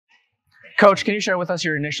Coach, can you share with us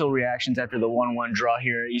your initial reactions after the 1-1 draw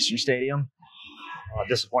here at Eastern Stadium?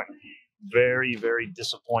 Disappointed. Very, very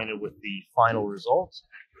disappointed with the final result.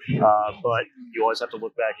 But you always have to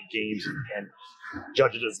look back at games and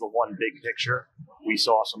judge it as the one big picture. We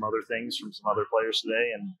saw some other things from some other players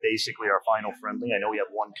today, and basically our final friendly. I know we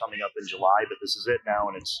have one coming up in July, but this is it now,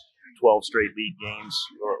 and it's 12 straight league games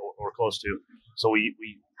or close to. So we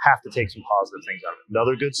have to take some positive things out of it.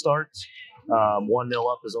 Another good start. 1-0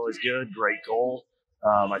 up is always good. Great goal.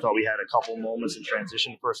 I thought we had a couple moments in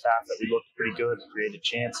transition first half that we looked pretty good, created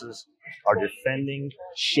chances. Our defending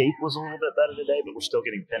shape was a little bit better today, but we're still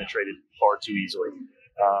getting penetrated far too easily.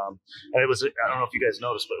 And it was, I don't know if you guys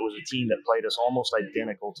noticed, but it was a team that played us almost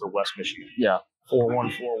identical to West Michigan. Yeah.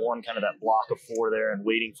 4-1, 4-1, kind of that block of four there and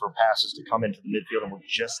waiting for passes to come into the midfield, and we're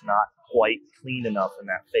just not quite clean enough in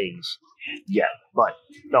that phase yet. But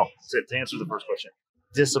no, to answer the first question,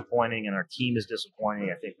 disappointing, and our team is disappointing.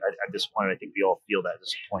 I'm disappointed. I think we all feel that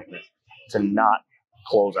disappointment to not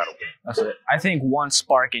close out a win. That's it. I think one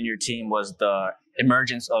spark in your team was the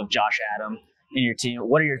emergence of Josh Adam in your team.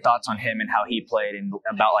 What are your thoughts on him and how he played in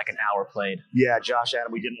about like an hour played? Yeah, Josh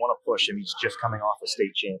Adam, we didn't want to push him. He's just coming off a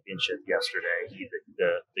state championship yesterday.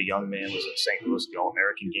 The young man was in St. Louis, the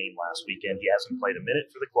All-American game last weekend. He hasn't played a minute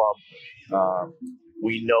for the club.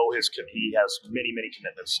 We know he has many, many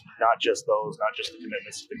commitments, not just those, not just the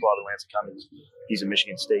commitments to the club in Lansing County. He's a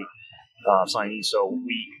Michigan State signee, so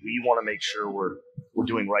we want to make sure we're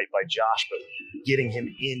doing right by Josh, but getting him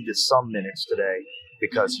into some minutes today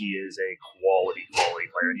because he is a quality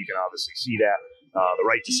player, and you can obviously see that. The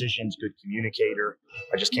right decisions, good communicator.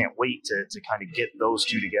 I just can't wait to kind of get those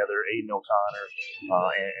two together, Aiden O'Connor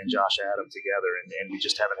and Josh Adam together, and we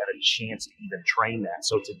just haven't had a chance to even train that.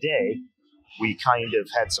 So today, we kind of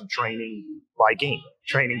had some training by game,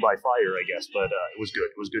 training by fire, I guess, but it was good.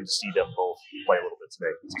 It was good to see them both play a little bit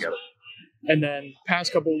today together. And then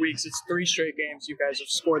past couple of weeks, it's 3 straight games you guys have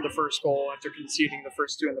scored the first goal after conceding the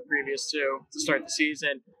first 2 in the previous 2 to start the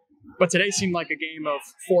season. But today seemed like a game of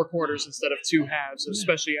 4 quarters instead of 2 halves,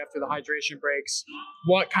 especially after the hydration breaks.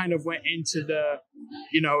 What kind of went into the,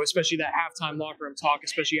 especially that halftime locker room talk,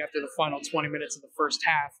 especially after the final 20 minutes of the first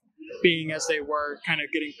half, being as they were kind of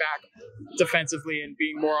getting back defensively and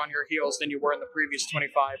being more on your heels than you were in the previous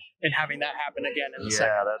 25, and having that happen again in the second.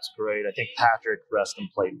 Yeah, that's great. I think Patrick Reston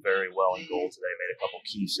played very well in goal today, made a couple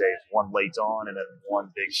key saves, one late on and then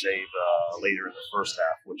one big save later in the first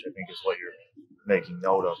half, which I think is what you're making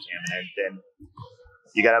note of, Cam. And then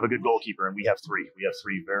you got to have a good goalkeeper, and we have 3. We have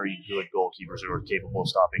 3 very good goalkeepers who are capable of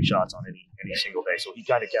stopping shots on any single day. So he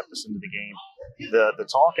kind of kept us into the game. The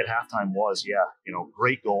talk at halftime was,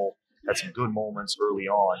 great goal, had some good moments early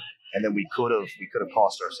on, and then we could have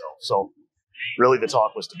cost ourselves. So really the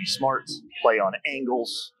talk was to be smart, play on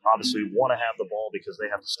angles. Obviously we want to have the ball because they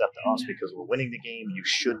have to step to us because we're winning the game. You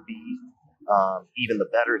should be even the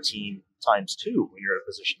better team times 2 when you're in a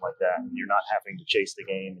position like that, and you're not having to chase the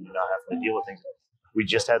game and you're not having to deal with things. We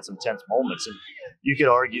just had some tense moments, and you could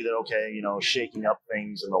argue that, shaking up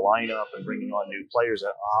things in the lineup and bringing on new players,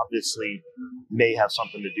 that obviously may have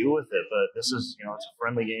something to do with it. But this is, it's a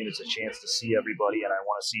friendly game. It's a chance to see everybody, and I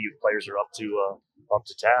want to see if players are up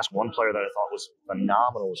to task. One player that I thought was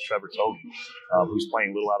phenomenal was Trevor Togi, who's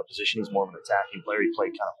playing a little out of position. He's more of an attacking player. He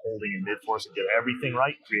played kind of holding in mid for us and did everything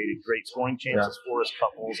right, created great scoring chances for us,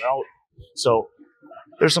 cut goals out. So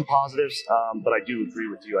there's some positives, but I do agree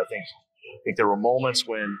with you. I think there were moments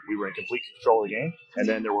when we were in complete control of the game, and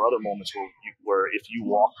then there were other moments where if you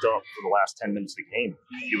walked up for the last 10 minutes of the game,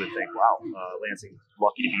 you would think, wow, Lansing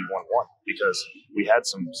lucky to be 1-1, because we had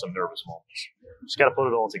some nervous moments. Just got to put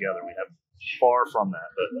it all together. We have far from that,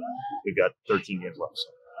 but we've got 13 games left.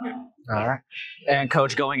 So. All right. And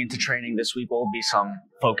Coach, going into training this week, what will be some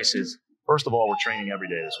focuses? First of all, we're training every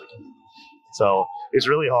day this week. So it's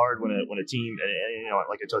really hard when a team, and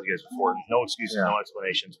like I told you guys before, no excuses, no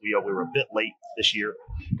explanations. We were a bit late this year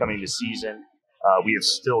coming to season. We have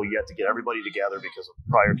still yet to get everybody together because of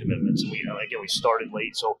prior commitments. And we started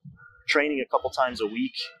late. So training a couple times a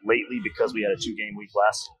week lately because we had a 2-game week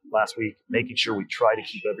last week, making sure we try to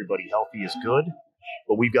keep everybody healthy is good,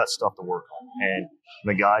 but we've got stuff to work on. And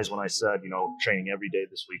the guys, when I said, training every day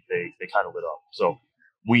this week, they kind of lit up. So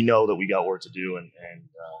we know that we got work to do, and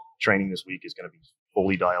training this week is going to be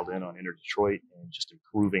fully dialed in on Inter Detroit and just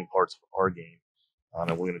improving parts of our game.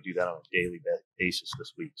 And we're going to do that on a daily basis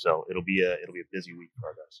this week. So it'll be a busy week for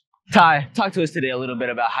our guys. Ty, talk to us today a little bit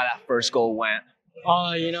about how that first goal went. It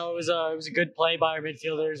was a good play by our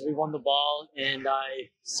midfielders. We won the ball, and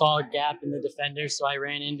I saw a gap in the defender, so I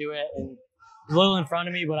ran into it. And it was a little in front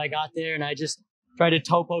of me, but I got there, and I just tried to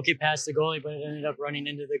toe poke it past the goalie, but it ended up running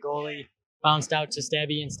into the goalie. bounced out to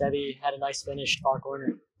Stebby, and Stebby had a nice finish far corner.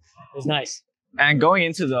 It was nice. And going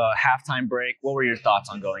into the halftime break, what were your thoughts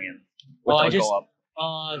on going in? I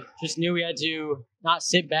just knew we had to not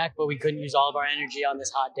sit back, but we couldn't use all of our energy on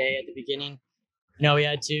this hot day at the beginning. We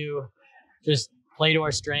had to just play to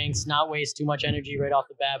our strengths, not waste too much energy right off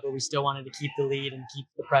the bat, but we still wanted to keep the lead and keep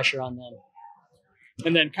the pressure on them.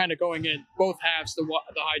 And then kind of going in both halves, the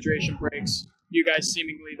hydration breaks, you guys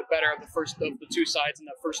seemingly the better of the two sides in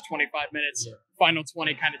the first 25 minutes, final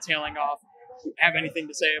 20 kind of tailing off. Have anything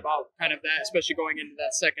to say about kind of that, especially going into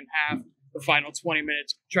that second half, the final 20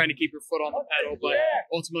 minutes, trying to keep your foot on the pedal, but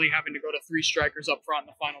ultimately having to go to 3 strikers up front in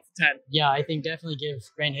the final 10? Yeah, I think definitely give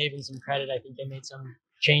Grand Haven some credit. I think they made some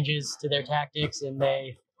changes to their tactics, and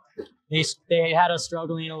they had us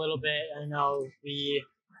struggling a little bit. I know we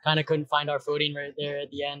kind of couldn't find our footing right there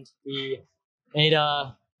at the end. We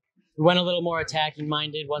went a little more attacking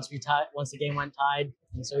minded once the game went tied,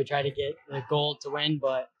 and so we tried to get the goal to win,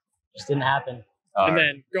 but just didn't happen.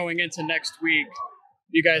 Then going into next week,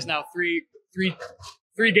 you guys now three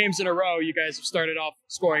games in a row, you guys have started off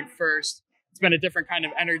scoring first. It's been a different kind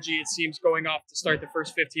of energy, it seems, going off to start the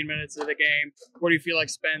first 15 minutes of the game. What do you feel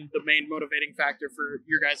like's been the main motivating factor for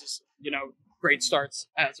your guys' great starts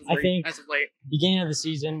as of late? Beginning of the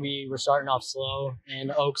season, we were starting off slow,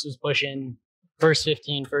 and Oaks was pushing first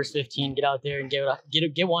 15, get out there and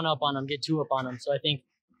get one up on them, get 2 up on them. So I think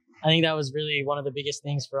that was really one of the biggest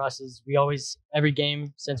things for us is we always, every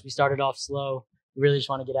game since we started off slow, we really just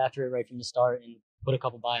want to get after it right from the start and put a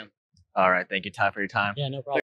couple by them. All right. Thank you, Ty, for your time. Yeah, no problem.